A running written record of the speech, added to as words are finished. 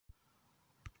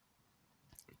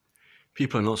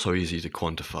People are not so easy to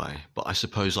quantify, but I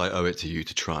suppose I owe it to you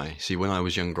to try. See, when I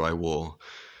was younger, I wore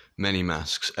many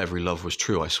masks. Every love was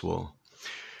true, I swore.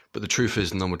 But the truth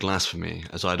is, none would last for me,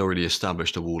 as I'd already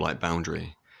established a wall-like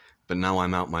boundary. But now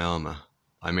I'm out my armour.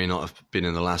 I may not have been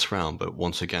in the last round, but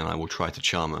once again I will try to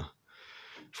charm her.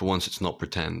 For once it's not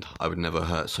pretend, I would never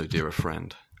hurt so dear a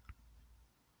friend.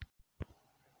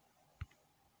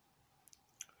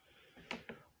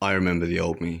 I remember the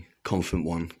old me, confident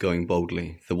one, going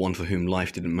boldly, the one for whom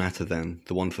life didn't matter then,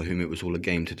 the one for whom it was all a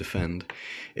game to defend.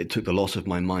 It took the loss of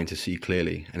my mind to see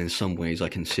clearly, and in some ways I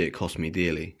can see it cost me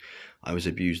dearly. I was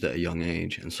abused at a young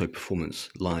age, and so performance,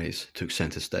 lies, took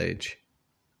centre stage.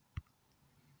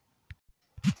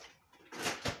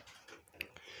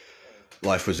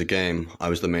 Life was a game. I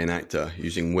was the main actor,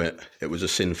 using wit. It was a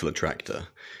sinful attractor.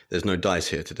 There's no dice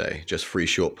here today, just 3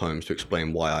 short poems to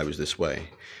explain why I was this way.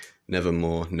 Never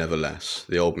more, never less.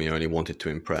 The old me only wanted to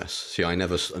impress. See, I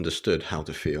never understood how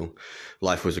to feel.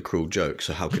 Life was a cruel joke,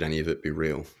 so how could any of it be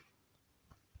real?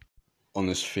 On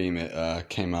this theme, it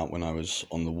came out when I was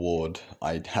on the ward.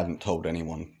 I hadn't told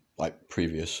anyone, like,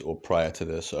 previous or prior to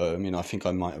this. I think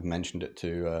I might have mentioned it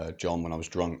to John when I was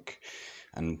drunk,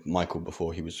 and Michael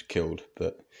before he was killed.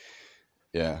 But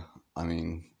yeah, I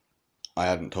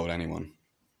hadn't told anyone,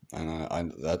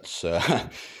 and that's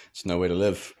it's no way to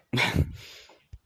live.